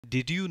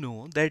Did you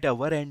know that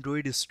our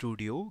Android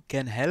Studio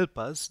can help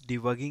us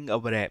debugging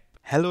our app?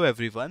 Hello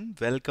everyone,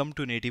 welcome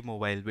to Native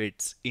Mobile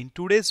Bits. In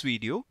today's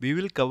video, we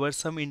will cover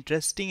some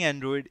interesting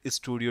Android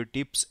Studio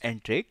tips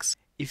and tricks.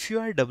 If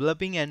you are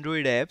developing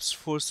Android apps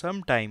for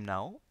some time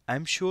now,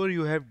 I'm sure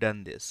you have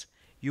done this.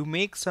 You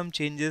make some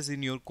changes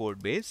in your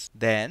code base,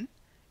 then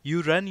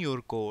you run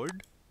your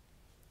code,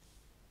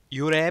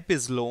 your app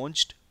is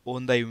launched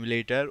on the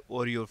emulator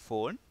or your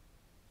phone.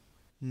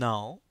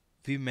 Now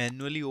we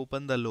manually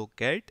open the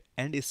logcat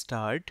and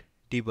start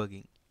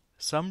debugging.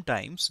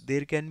 Sometimes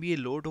there can be a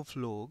lot of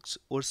logs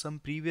or some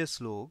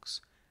previous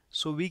logs,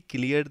 so we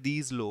clear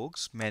these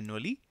logs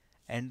manually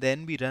and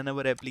then we run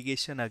our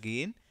application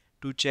again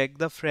to check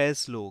the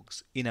fresh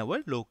logs in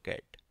our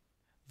logcat.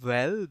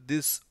 Well,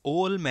 this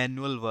all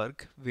manual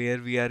work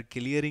where we are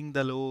clearing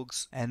the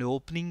logs and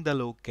opening the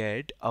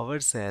logcat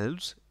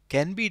ourselves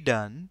can be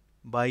done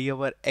by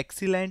our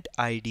excellent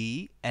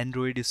IDE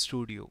Android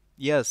Studio.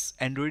 Yes,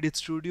 Android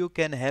Studio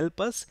can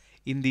help us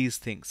in these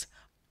things.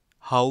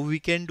 How we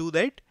can do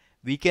that?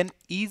 We can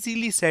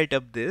easily set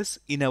up this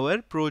in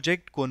our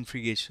project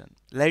configuration.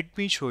 Let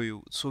me show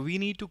you. So we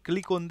need to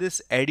click on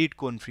this edit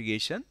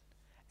configuration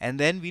and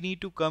then we need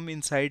to come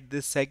inside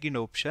this second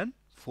option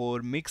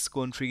for mix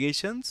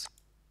configurations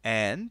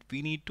and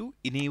we need to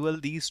enable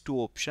these two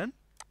options.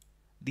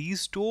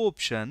 These two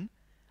options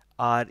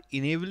are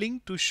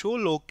enabling to show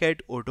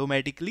logcat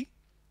automatically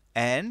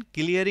and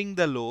clearing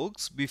the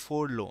logs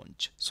before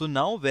launch. So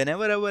now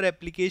whenever our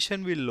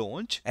application will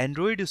launch,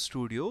 Android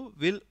Studio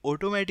will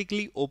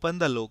automatically open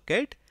the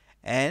logcat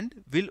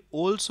and will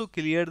also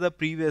clear the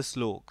previous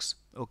logs.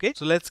 Okay,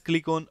 so let's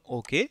click on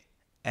OK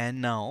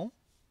and now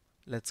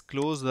let's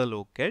close the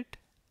logcat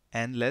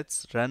and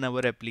let's run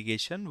our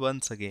application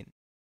once again.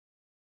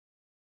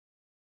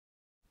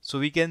 So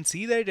we can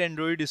see that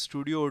Android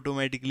Studio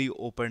automatically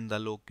opened the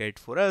logcat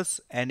for us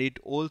and it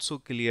also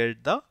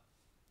cleared the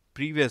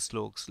previous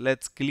logs.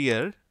 Let's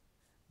clear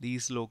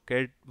these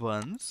logcat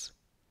ones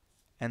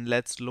and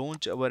let's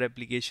launch our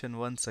application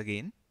once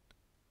again.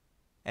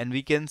 And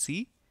we can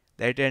see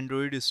that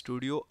Android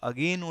Studio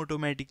again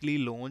automatically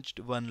launched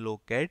one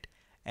logcat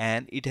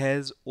and it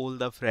has all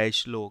the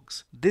fresh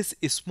logs. This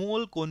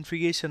small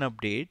configuration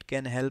update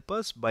can help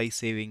us by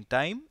saving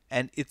time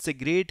and it's a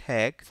great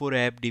hack for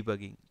app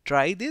debugging.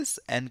 Try this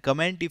and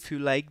comment if you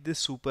like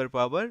this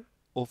superpower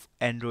of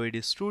Android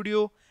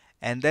Studio.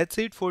 And that's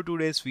it for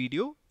today's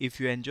video. If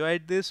you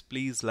enjoyed this,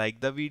 please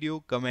like the video,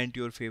 comment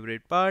your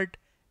favorite part,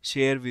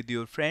 share with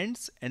your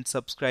friends and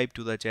subscribe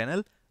to the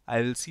channel.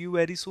 I will see you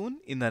very soon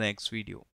in the next video.